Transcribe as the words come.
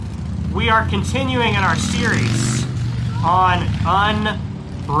We are continuing in our series on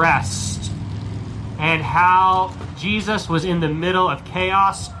unrest and how Jesus was in the middle of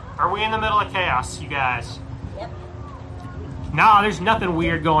chaos. Are we in the middle of chaos, you guys? Yep. No, there's nothing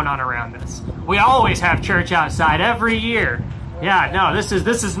weird going on around us. We always have church outside every year. Yeah, no, this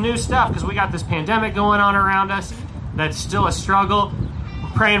is new stuff because we got this pandemic going on around us that's still a struggle.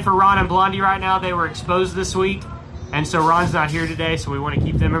 We're praying for Ron and Blondie right now. They were exposed this week. And so Ron's not here today, so we want to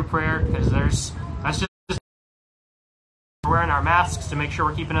keep them in prayer because that's just wearing our masks to make sure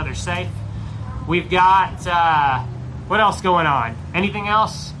we're keeping others safe. We've got, what else going on? Anything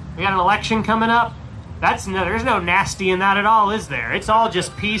else? We got an election coming up. There's no nasty in that at all, is there? It's all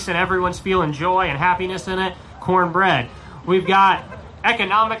just peace and everyone's feeling joy and happiness in it. Cornbread. We've got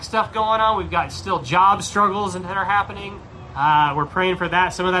economic stuff going on. We've got still job struggles that are happening. We're praying for that.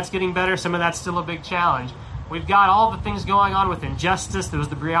 Some of that's getting better. Some of that's still a big challenge. We've got all the things going on with injustice. There was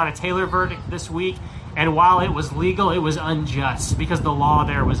the Breonna Taylor verdict this week, and while it was legal, it was unjust because the law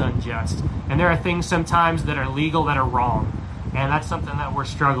there was unjust. And there are things sometimes that are legal that are wrong, and that's something that we're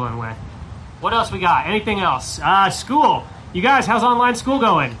struggling with. What else we got? Anything else? School. You guys, how's online school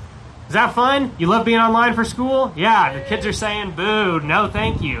going? Is that fun? You love being online for school? Yeah, the kids are saying, boo, no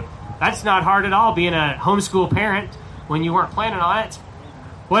thank you. That's not hard at all, being a homeschool parent when you weren't planning on it.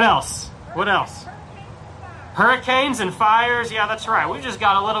 What else? What else? Hurricanes and fires. Yeah, that's right. We've just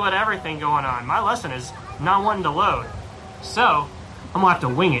got a little bit of everything going on. My lesson is not wanting to load. So, I'm going to have to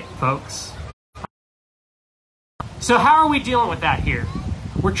wing it, folks. So how are we dealing with that here?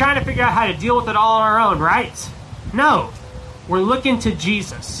 We're trying to figure out how to deal with it all on our own, right? No. We're looking to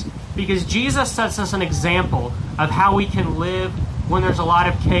Jesus because Jesus sets us an example of how we can live when there's a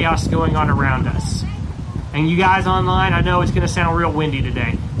lot of chaos going on around us. And you guys online, I know it's going to sound real windy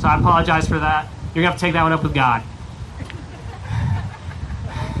today, so I apologize for that. You're going to have to take that one up with God.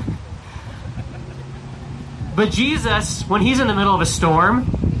 But Jesus, when he's in the middle of a storm,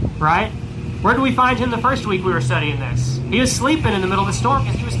 right? Where do we find him the first week we were studying this? He was sleeping in the middle of the storm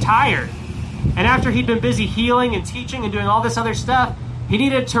because he was tired. And after he'd been busy healing and teaching and doing all this other stuff, he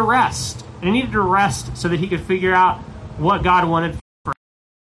needed to rest. And he needed to rest so that he could figure out what God wanted for him.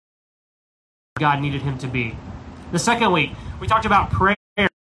 God needed him to be. The second week, we talked about prayer.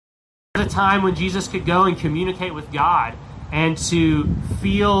 There's a time when Jesus could go and communicate with God and to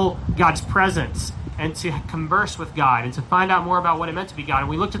feel God's presence and to converse with God and to find out more about what it meant to be God. And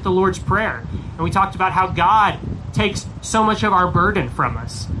we looked at the Lord's Prayer and we talked about how God takes so much of our burden from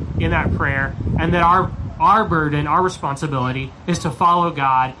us in that prayer, and that our burden, our responsibility is to follow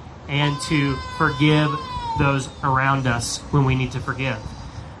God and to forgive those around us when we need to forgive.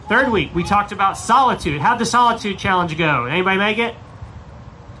 Third week, we talked about solitude. How'd the solitude challenge go? Anybody make it?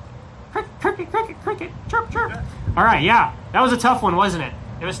 Cricket, cricket, cricket, chirp, chirp. All right, yeah, that was a tough one, wasn't it?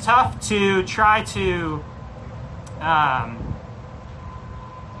 It was tough to try to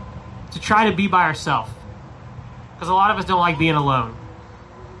be by ourselves, because a lot of us don't like being alone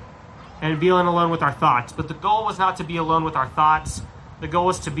and being alone with our thoughts. But the goal was not to be alone with our thoughts. The goal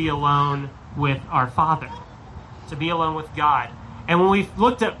was to be alone with our Father, to be alone with God. And when we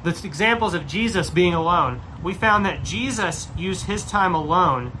looked at the examples of Jesus being alone, we found that Jesus used his time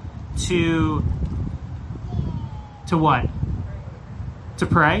alone to what? To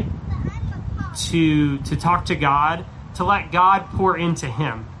pray, to talk to God, to let God pour into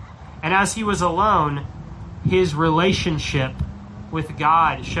him. And as he was alone, his relationship with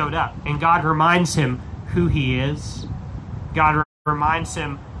God showed up. And God reminds him who he is. God reminds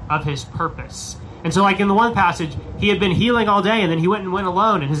him of his purpose. And so like in the one passage, he had been healing all day, and then he went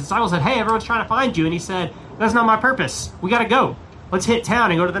alone. And his disciples said, hey, everyone's trying to find you. And he said, that's not my purpose. We got to go. Let's hit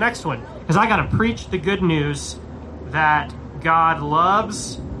town and go to the next one. Because I got to preach the good news that God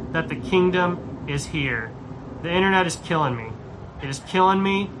loves, that the kingdom is here. The internet is killing me. It is killing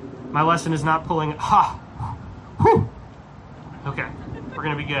me. My lesson is not pulling. Whew. Okay, we're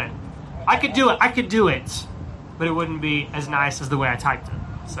going to be good. I could do it, but it wouldn't be as nice as the way I typed it.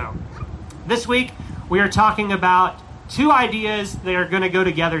 So, this week, we are talking about two ideas that are going to go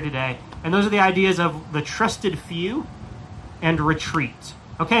together today, and those are the ideas of the trusted few and retreat.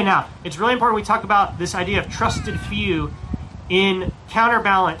 Okay, now, it's really important we talk about this idea of trusted few in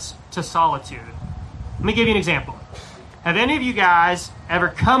counterbalance to solitude. Let me give you an example. Have any of you guys ever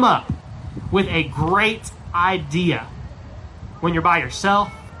come up with a great idea when you're by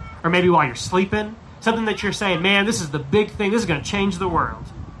yourself, or maybe while you're sleeping? Something that you're saying, man, this is the big thing, this is going to change the world.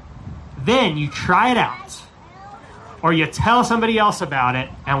 Then you try it out, or you tell somebody else about it,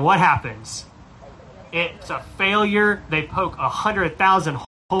 and what happens? It's a failure. They poke 100,000 holes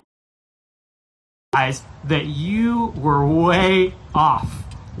in your eyes that you were way off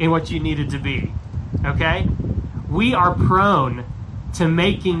in what you needed to be. Okay? We are prone to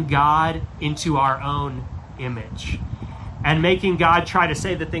making God into our own image and making God try to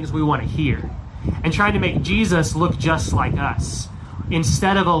say the things we want to hear and trying to make Jesus look just like us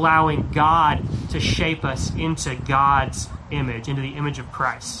instead of allowing God to shape us into God's image, into the image of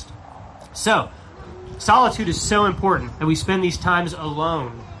Christ. So, solitude is so important that we spend these times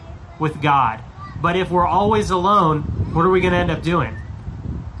alone with God. But if we're always alone, what are we going to end up doing?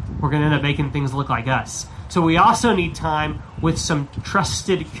 We're going to end up making things look like us. So we also need time with some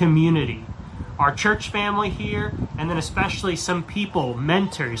trusted community. Our church family here, and then especially some people,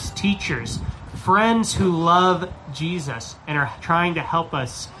 mentors, teachers, friends who love Jesus and are trying to help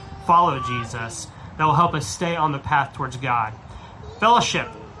us follow Jesus, that will help us stay on the path towards God. Fellowship.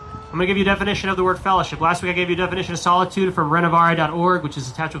 I'm going to give you a definition of the word fellowship. Last week I gave you a definition of solitude from renovare.org, which is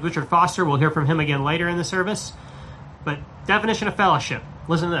attached with Richard Foster. We'll hear from him again later in the service. But definition of fellowship.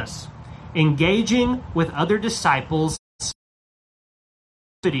 Listen to this. Engaging with other disciples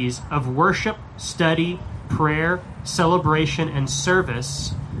of worship, study, prayer, celebration, and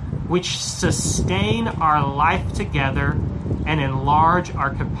service, which sustain our life together and enlarge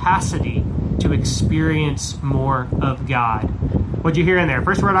our capacity to experience more of God. What'd you hear in there?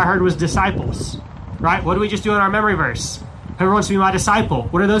 First word I heard was disciples, right? What do we just do in our memory verse? Whoever wants to be my disciple.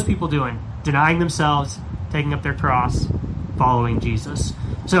 What are those people doing? Denying themselves, taking up their cross, following Jesus.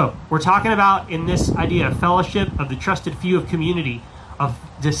 So we're talking about in this idea of fellowship, of the trusted few, of community, of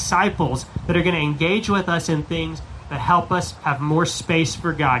disciples that are going to engage with us in things that help us have more space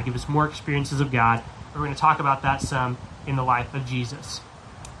for God, give us more experiences of God. We're going to talk about that some in the life of Jesus.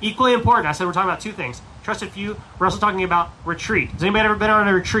 Equally important, I said we're talking about two things. Trusted few, we're also talking about retreat. Has anybody ever been on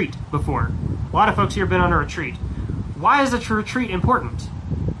a retreat before? A lot of folks here have been on a retreat. Why is a retreat important?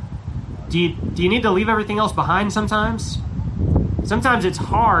 Do you need to leave everything else behind sometimes? Sometimes it's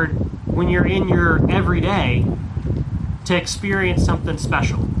hard when you're in your everyday to experience something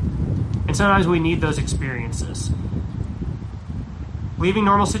special. And sometimes we need those experiences. Leaving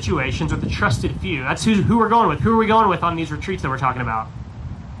normal situations with the trusted few. That's who we're going with. Who are we going with on these retreats that we're talking about?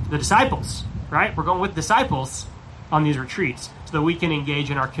 The disciples, right? We're going with disciples on these retreats so that we can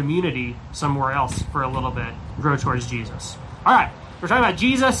engage in our community somewhere else for a little bit, grow towards Jesus. All right, we're talking about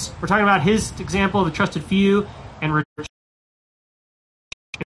Jesus. We're talking about his example of the trusted few and retreat.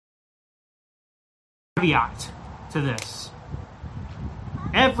 Caveat to this.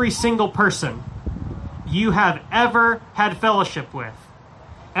 Every single person you have ever had fellowship with,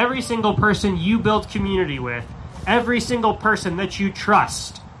 every single person you build community with, every single person that you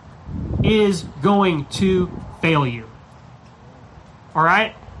trust is going to fail you. All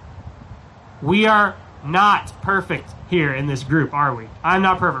right? We are not perfect here in this group, are we? I'm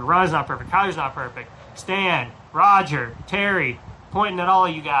not perfect. Ron's not perfect. Kyler's not perfect. Stan, Roger, Terry, pointing at all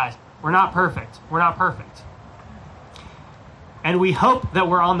of you guys. We're not perfect. We're not perfect. And we hope that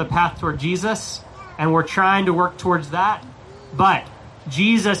we're on the path toward Jesus, and we're trying to work towards that, but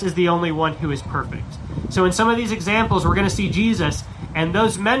Jesus is the only one who is perfect. So in some of these examples, we're going to see Jesus, and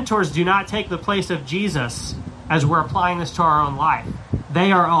those mentors do not take the place of Jesus as we're applying this to our own life.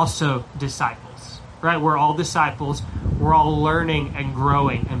 They are also disciples, right? We're all disciples. We're all learning and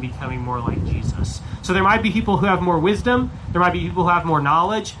growing and becoming more like Jesus. So there might be people who have more wisdom. There might be people who have more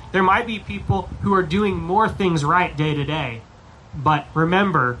knowledge. There might be people who are doing more things right day to day. But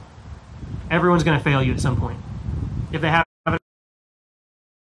remember, everyone's going to fail you at some point. If they have a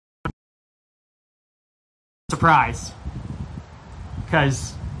surprise.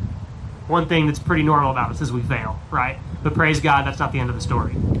 Because one thing that's pretty normal about us is we fail, right? But praise God, that's not the end of the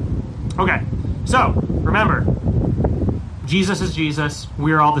story. Okay, so remember, Jesus is Jesus.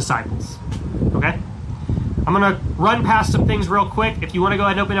 We are all disciples. Okay? I'm going to run past some things real quick. If you want to go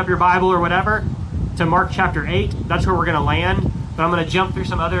ahead and open up your Bible or whatever to Mark chapter 8, that's where we're going to land. But I'm going to jump through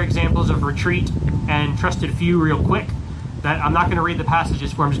some other examples of retreat and trusted few real quick that I'm not going to read the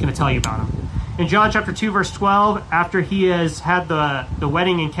passages for. I'm just going to tell you about them. In John chapter 2, verse 12, after he has had the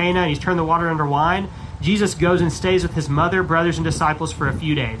wedding in Cana and he's turned the water into wine, Jesus goes and stays with his mother, brothers, and disciples for a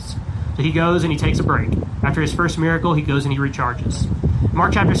few days. So he goes and he takes a break. After his first miracle, he goes and he recharges.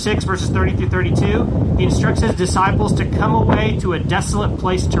 Mark chapter 6, verses 30 through 32, he instructs his disciples to come away to a desolate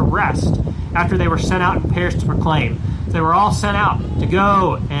place to rest after they were sent out in pairs to proclaim. So they were all sent out to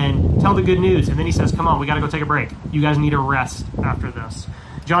go and tell the good news. And then he says, come on, we got to go take a break. You guys need a rest after this.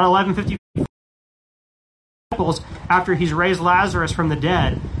 John 11:50, after he's raised Lazarus from the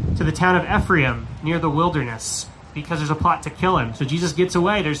dead to the town of Ephraim near the wilderness because there's a plot to kill him. So Jesus gets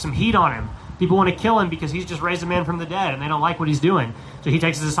away. There's some heat on him. People want to kill him because he's just raised a man from the dead and they don't like what he's doing. So he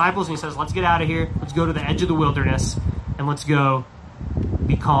takes his disciples and he says, let's get out of here. Let's go to the edge of the wilderness and let's go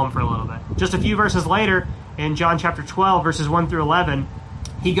be calm for a little bit. Just a few verses later, in John chapter 12, verses 1 through 11,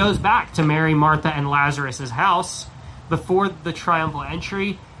 he goes back to Mary, Martha, and Lazarus' house before the triumphal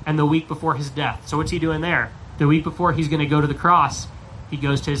entry and the week before his death. So what's he doing there? The week before he's going to go to the cross, he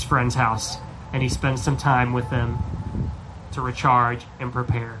goes to his friend's house, and he spends some time with them to recharge and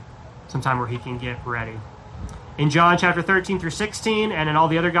prepare, some time where he can get ready. In John chapter 13 through 16, and in all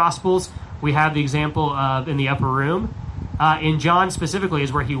the other Gospels, we have the example of in the upper room. In John specifically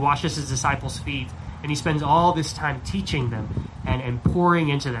is where he washes his disciples' feet, and he spends all this time teaching them and pouring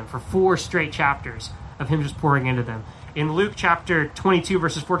into them for 4 straight chapters of him just pouring into them. In Luke chapter 22,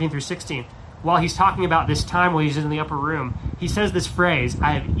 verses 14 through 16, while he's talking about this time while he's in the upper room, he says this phrase,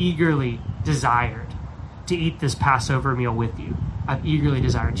 "I have eagerly desired to eat this Passover meal with you." I've eagerly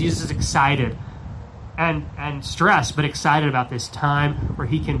desired. Jesus is excited and stressed, but excited about this time where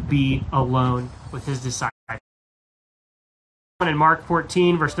he can be alone with his disciples. In Mark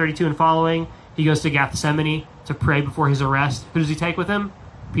 14, verse 32 and following, he goes to Gethsemane to pray before his arrest. Who does he take with him?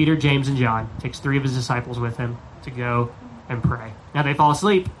 Peter, James, and John. Takes 3 of his disciples with him to go and pray. Now they fall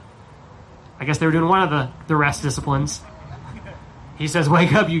asleep. I guess they were doing one of the rest disciplines. He says,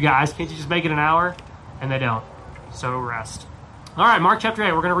 "Wake up, you guys. Can't you just make it an hour?" And they don't. So rest. All right, Mark chapter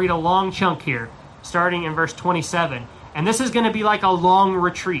 8. We're going to read a long chunk here, starting in verse 27. And this is going to be like a long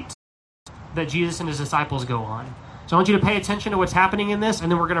retreat that Jesus and his disciples go on. So I want you to pay attention to what's happening in this,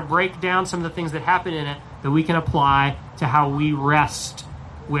 and then we're going to break down some of the things that happen in it that we can apply to how we rest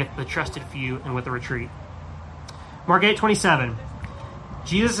with the trusted few and with the retreat. Mark 8:27.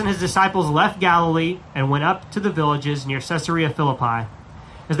 Jesus and his disciples left Galilee and went up to the villages near Caesarea Philippi.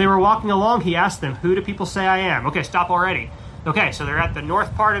 As they were walking along, he asked them, "Who do people say I am?" Okay, stop already. Okay, so they're at the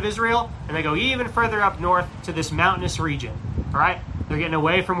north part of Israel, and they go even further up north to this mountainous region. All right? They're getting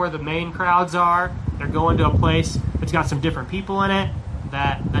away from where the main crowds are. They're going to a place that's got some different people in it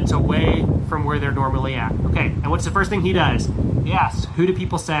that's away from where they're normally at. Okay, and what's the first thing he does? He asks, "Who do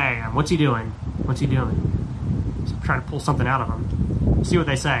people say I am?" What's he doing? What's he doing? He's trying to pull something out of them. See what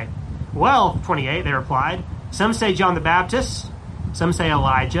they say. "Well," 28, they replied, "some say John the Baptist, some say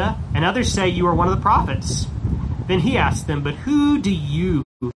Elijah, and others say you are one of the prophets." Then he asked them, "But who do you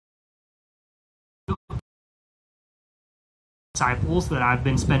disciples that I've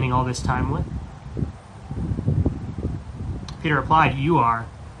been spending all this time with?" Peter replied, "You are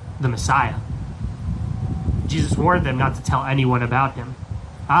the Messiah." Jesus warned them not to tell anyone about him.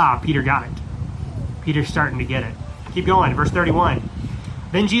 Peter got it. Peter's starting to get it. Keep going, verse 31.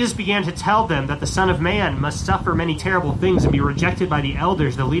 Then Jesus began to tell them that the Son of Man must suffer many terrible things and be rejected by the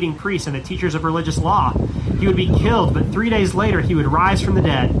elders, the leading priests, and the teachers of religious law. He would be killed, but 3 days later he would rise from the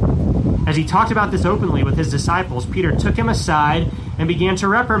dead. As he talked about this openly with his disciples, Peter took him aside and began to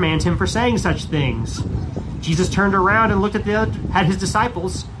reprimand him for saying such things. Jesus turned around and looked at his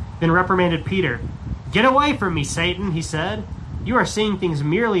disciples, then reprimanded Peter. "Get away from me, Satan," he said. "You are seeing things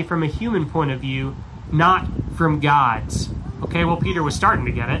merely from a human point of view, not from God's." Okay, well, Peter was starting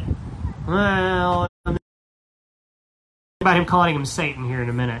to get it. Well, about him calling him Satan here in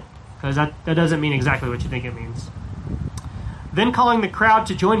a minute, because that doesn't mean exactly what you think it means. Then calling the crowd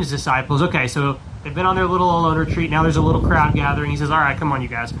to join his disciples. Okay, so they've been on their little alone retreat. Now there's a little crowd gathering. He says, "All right, come on, you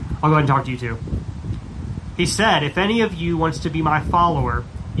guys. I'll go ahead and talk to you too." He said, "If any of you wants to be my follower,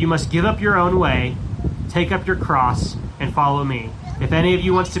 you must give up your own way, take up your cross, and follow me. If any of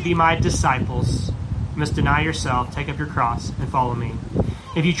you wants to be my disciples, you must deny yourself, take up your cross, and follow me.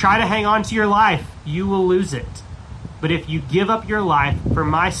 If you try to hang on to your life, you will lose it. But if you give up your life for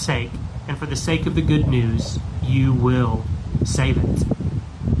my sake and for the sake of the good news, you will save it.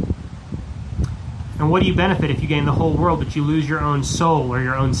 And what do you benefit if you gain the whole world but you lose your own soul or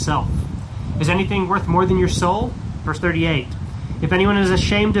your own self? Is anything worth more than your soul?" Verse 38. "If anyone is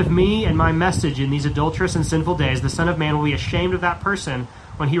ashamed of me and my message in these adulterous and sinful days, the Son of Man will be ashamed of that person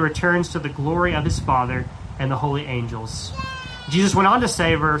when he returns to the glory of his Father and the holy angels." Jesus went on to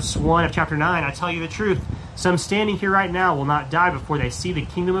say, verse 1 of chapter 9, "I tell you the truth, some standing here right now will not die before they see the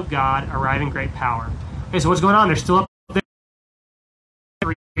kingdom of God arrive in great power." Okay, so what's going on? They're still up there.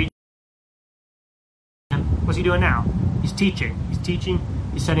 What's he doing now? He's teaching.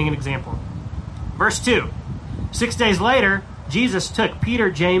 He's setting an example. Verse 2. 6 days later, Jesus took Peter,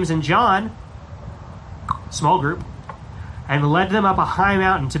 James, and John, small group, and led them up a high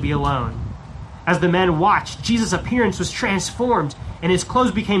mountain to be alone. As the men watched, Jesus' appearance was transformed, and his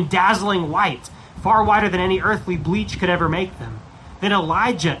clothes became dazzling white, far whiter than any earthly bleach could ever make them. Then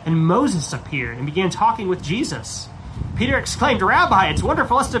Elijah and Moses appeared and began talking with Jesus. Peter exclaimed, "Rabbi, it's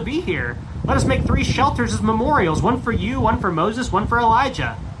wonderful for us to be here. Let us make 3 shelters as memorials, one for you, one for Moses, one for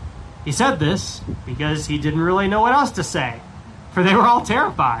Elijah." He said this because he didn't really know what else to say. for they were all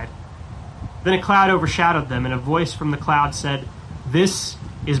terrified. Then a cloud overshadowed them, and a voice from the cloud said, "This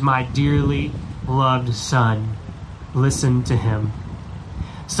is my dearly loved Son. Listen to him."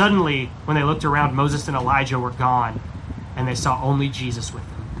 Suddenly, when they looked around, Moses and Elijah were gone, and they saw only Jesus with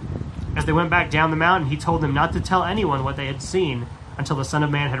them. As they went back down the mountain, he told them not to tell anyone what they had seen until the Son of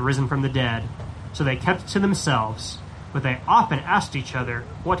Man had risen from the dead. So they kept it to themselves, but they often asked each other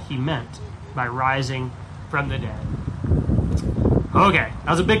what he meant by rising from the dead. Okay,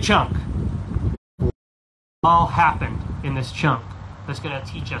 that was a big chunk. All happened in this chunk that's going to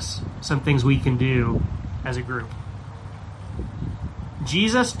teach us some things we can do as a group.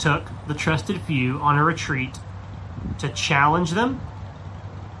 Jesus took the trusted few on a retreat to challenge them,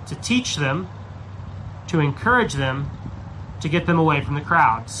 to teach them, to encourage them, to get them away from the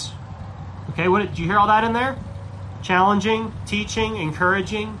crowds. Okay, what did you hear all that in there? Challenging, teaching,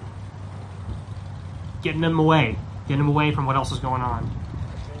 encouraging, getting them away from what else is going on.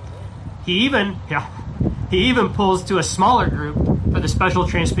 He even pulls to a smaller group for the special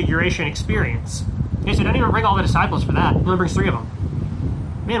transfiguration experience. He said, "Don't even bring all the disciples for that. He only brings 3 of them."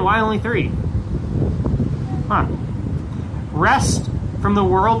 Man, why only 3? Rest from the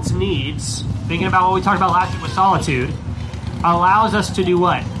world's needs, thinking about what we talked about last week with solitude, allows us to do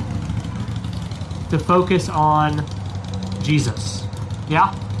what? To focus on Jesus.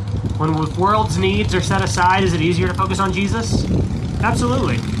 Yeah? When the world's needs are set aside, is it easier to focus on Jesus?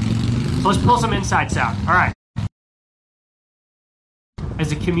 Absolutely. So let's pull some insights out. All right.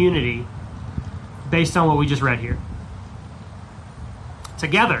 As a community, based on what we just read here.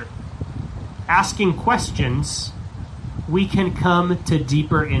 Together, asking questions, we can come to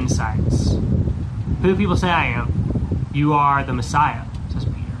deeper insights. Who do people say I am? You are the Messiah, says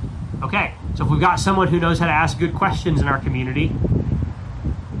Peter. Okay, so if we've got someone who knows how to ask good questions in our community,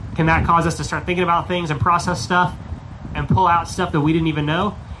 can that cause us to start thinking about things and process stuff and pull out stuff that we didn't even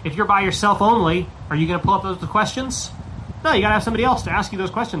know? If you're by yourself only, are you going to pull up those questions? No, you got to have somebody else to ask you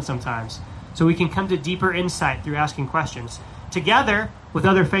those questions sometimes. So we can come to deeper insight through asking questions. Together with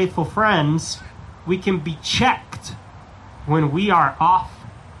other faithful friends, we can be checked when we are off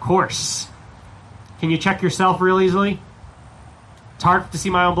course. Can you check yourself real easily? It's hard to see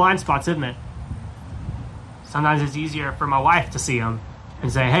my own blind spots, isn't it? Sometimes it's easier for my wife to see them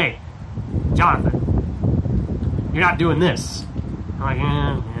and say, "Hey, Jonathan, you're not doing this." I'm like,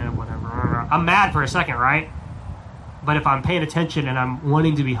 yeah, whatever. I'm mad for a second, right? But if I'm paying attention and I'm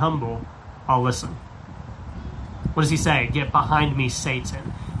wanting to be humble, I'll listen. What does he say? "Get behind me,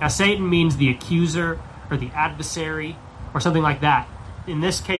 Satan." Now, Satan means the accuser or the adversary or something like that. In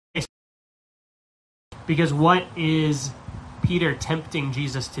this case, because what is Peter tempting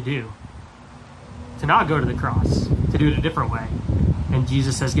Jesus to do? To not go to the cross, to do it a different way. And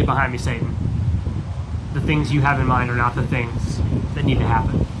Jesus says, "Get behind me, Satan. The things you have in mind are not the things that need to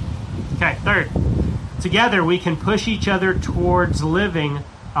happen." Okay, third, together we can push each other towards living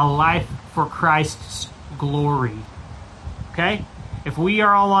a life for Christ's glory. Okay? If we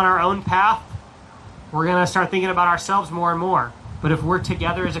are all on our own path, we're going to start thinking about ourselves more and more. But if we're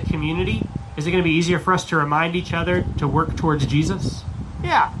together as a community, is it going to be easier for us to remind each other to work towards Jesus?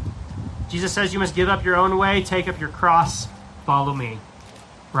 Yeah. Jesus says you must give up your own way, take up your cross, follow me.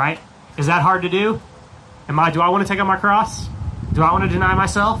 Right? Is that hard to do? Do I want to take up my cross? Do I want to deny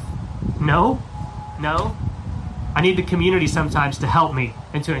myself? No. I need the community sometimes to help me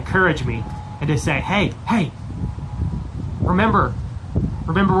and to encourage me and to say, hey, remember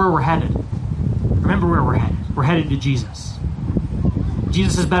where we're headed. Remember where we're headed. We're headed to Jesus.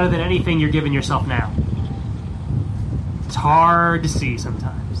 Jesus is better than anything you're giving yourself now. It's hard to see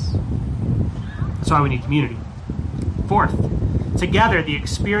sometimes. That's why we need community. Fourth, together, the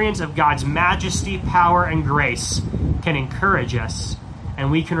experience of God's majesty, power, and grace can encourage us, and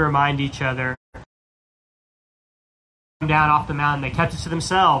we can remind each other. Down off the mountain, they kept it to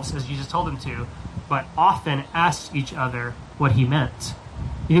themselves, as Jesus told them to, but often asked each other what he meant.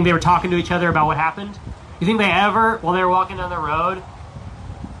 You think they were talking to each other about what happened? You think they ever, while they were walking down the road,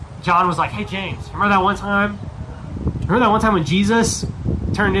 John was like, "Hey, James, remember that one time? Remember that one time when Jesus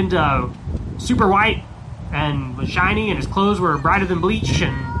turned into super white and was shiny and his clothes were brighter than bleach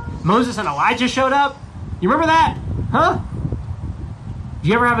and Moses and Elijah showed up? You remember that? Huh? Do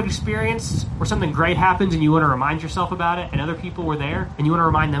you ever have an experience where something great happens and you want to remind yourself about it and other people were there and you want to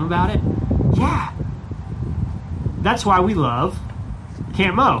remind them about it? Yeah. That's why we love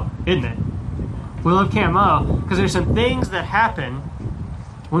Camp Mo, isn't it? We love Camp Mo because there's some things that happen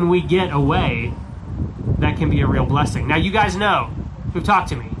when we get away that can be a real blessing. Now, you guys know, who've talked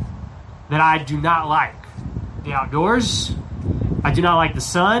to me, that I do not like the outdoors. I do not like the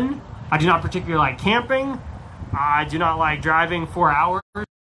sun. I do not particularly like camping. I do not like driving 4 hours.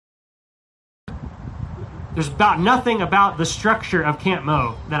 There's about nothing about the structure of Camp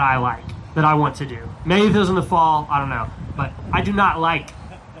Mo that I like, that I want to do. Maybe if it was in the fall, I don't know. But I do not like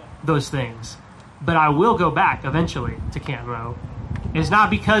those things. But I will go back eventually to Camp Mo. It's not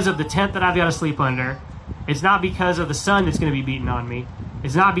because of the tent that I've got to sleep under. It's not because of the sun that's going to be beating on me.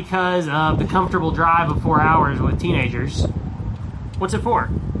 It's not because of the comfortable drive of 4 hours with teenagers. What's it for?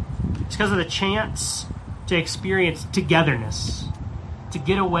 It's because of the chance to experience togetherness, to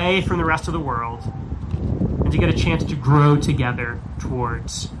get away from the rest of the world, and to get a chance to grow together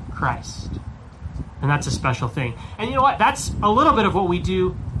towards Christ. And that's a special thing. And you know what? That's a little bit of what we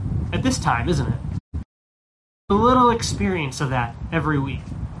do at this time, isn't it? A little experience of that every week.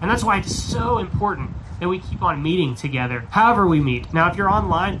 And that's why it's so important that we keep on meeting together, however we meet. Now, if you're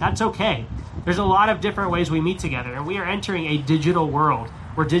online, that's okay. There's a lot of different ways we meet together, and we are entering a digital world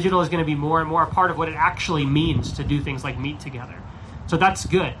where digital is going to be more and more a part of what it actually means to do things like meet together. So that's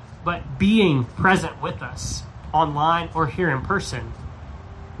good. But being present with us, online or here in person,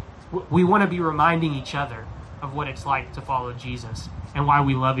 we want to be reminding each other of what it's like to follow Jesus and why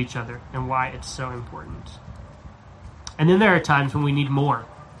we love each other and why it's so important. And then there are times when we need more,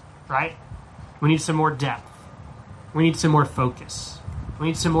 right? We need some more depth. We need some more focus. We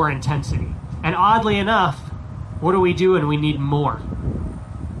need some more intensity. And oddly enough, what do we do when we need more?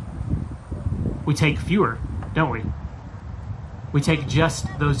 We take fewer, don't we? We take just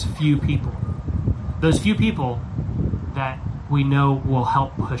those few people. Those few people that we know will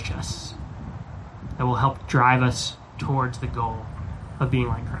help push us, that will help drive us towards the goal of being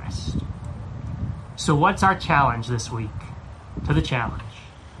like Christ. So what's our challenge this week? To the challenge.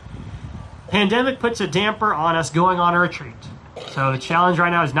 Pandemic puts a damper on us going on a retreat. So the challenge right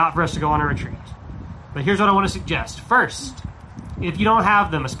now is not for us to go on a retreat. But here's what I want to suggest. First, if you don't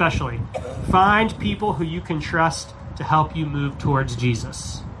have them especially, find people who you can trust to help you move towards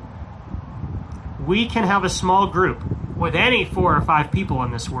Jesus. We can have a small group with any 4 or 5 people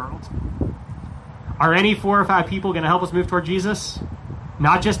in this world. Are any 4 or 5 people going to help us move toward Jesus?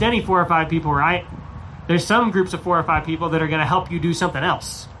 Not just any 4 or 5 people, right? There's some groups of 4 or 5 people that are going to help you do something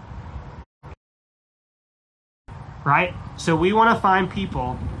else. Right? So we want to find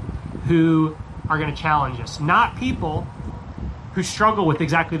people who are going to challenge us, not people who struggle with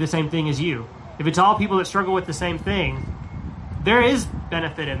exactly the same thing as you. If it's all people that struggle with the same thing, there is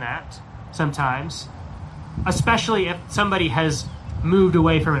benefit in that sometimes, especially if somebody has moved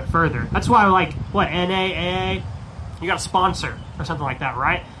away from it further. That's why, like, NAAA, you got a sponsor or something like that,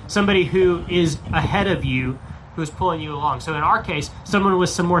 right? Somebody who is ahead of you, who is pulling you along. So in our case, someone with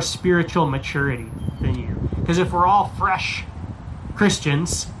some more spiritual maturity than you. Because if we're all fresh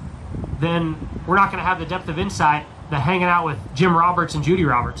Christians, then we're not going to have the depth of insight that hanging out with Jim Roberts and Judy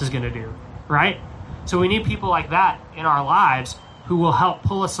Roberts is going to do, right? So we need people like that in our lives who will help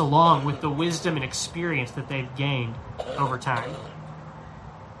pull us along with the wisdom and experience that they've gained over time.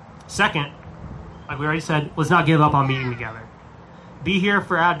 Second, like we already said, let's not give up on meeting together. Be here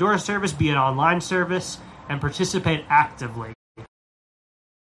for outdoor service, be an online service, and participate actively.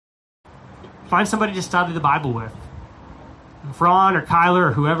 Find somebody to study the Bible with. If Ron or Kyler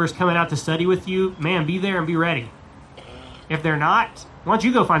or whoever's coming out to study with you, man, be there and be ready. If they're not, why don't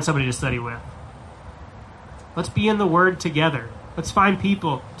you go find somebody to study with? Let's be in the Word together. Let's find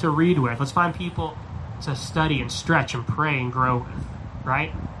people to read with. Let's find people to study and stretch and pray and grow with,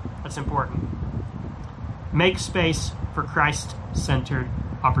 right? That's important. Make space for Christ-centered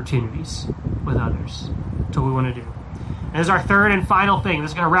opportunities with others. That's what we want to do. And this is our third and final thing.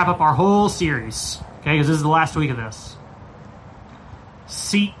 This is going to wrap up our whole series, okay, because this is the last week of this.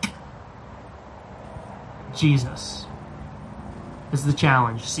 Seek Jesus. This is the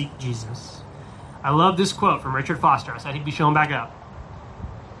challenge. Seek Jesus. I love this quote from Richard Foster. I said he'd be showing back up.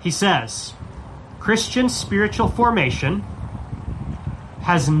 He says, Christian spiritual formation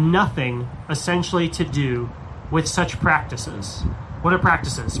has nothing essentially to do with such practices. What are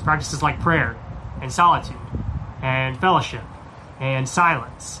practices? Practices like prayer and solitude and fellowship and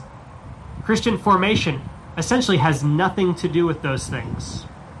silence. Christian formation essentially has nothing to do with those things.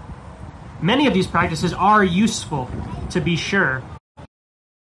 Many of these practices are useful, to be sure,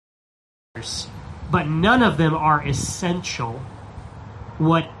 but none of them are essential.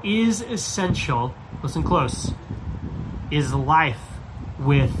 What is essential, listen close, is life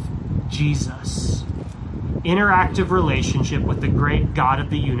with Jesus. Interactive relationship with the great God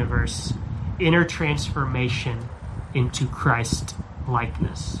of the universe. Inner transformation into Christ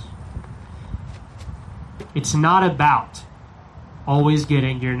likeness. It's not about always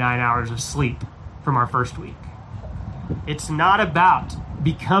getting your 9 hours of sleep from our first week. It's not about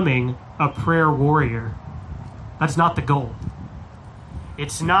becoming a prayer warrior. That's not the goal.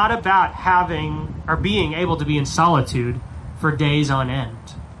 It's not about having or being able to be in solitude for days on end.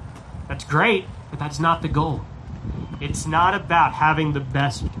 That's great, but that's not the goal. It's not about having the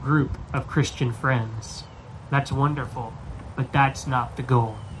best group of Christian friends. That's wonderful, but that's not the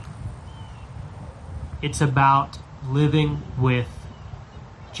goal. It's about living with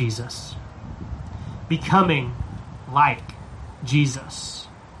Jesus, becoming like Jesus,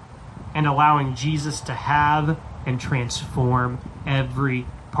 and allowing Jesus to have and transform every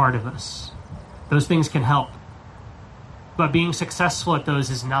part of us. Those things can help, but being successful at those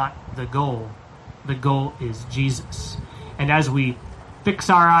is not the goal. The goal is Jesus. And as we fix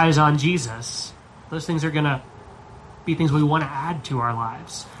our eyes on Jesus, those things are going to be things we want to add to our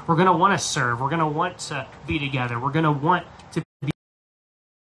lives. We're going to want to serve. We're going to want to be together. We're going to want to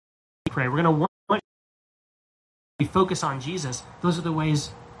pray. We're going to want to focus on Jesus. Those are the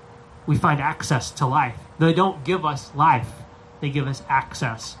ways we find access to life. They don't give us life. They give us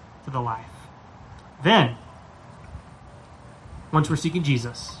access to the life. Then, once we're seeking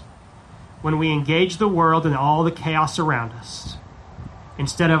Jesus, when we engage the world and all the chaos around us,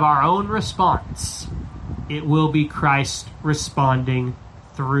 instead of our own response, it will be Christ responding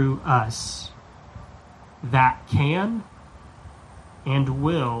through us. That can and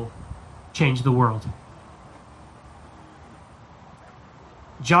will change the world.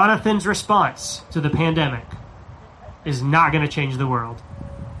 Jonathan's response to the pandemic is not going to change the world,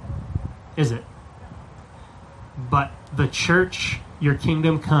 is it? But the church, your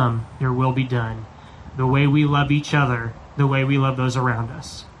kingdom come, your will be done. The way we love each other, the way we love those around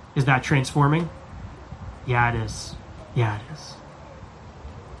us. Is that transforming? Yeah, it is. Yeah, it is.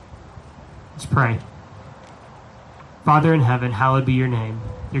 Let's pray. Father in heaven, hallowed be your name.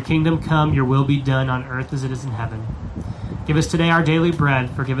 Your kingdom come, your will be done on earth as it is in heaven. Give us today our daily bread.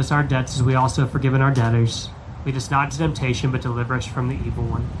 Forgive us our debts as we also have forgiven our debtors. Lead us not into temptation, but deliver us from the evil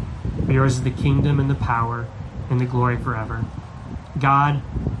one. For yours is the kingdom and the power and the glory forever. God,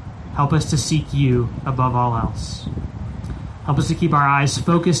 help us to seek you above all else. Help us to keep our eyes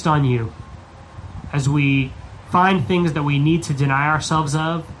focused on you as we find things that we need to deny ourselves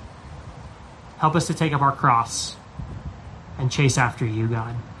of. Help us to take up our cross and chase after you,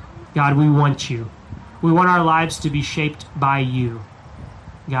 God. God, we want you. We want our lives to be shaped by you.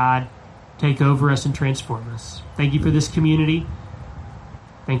 God, take over us and transform us. Thank you for this community.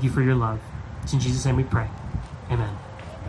 Thank you for your love. It's in Jesus' name we pray. Amen.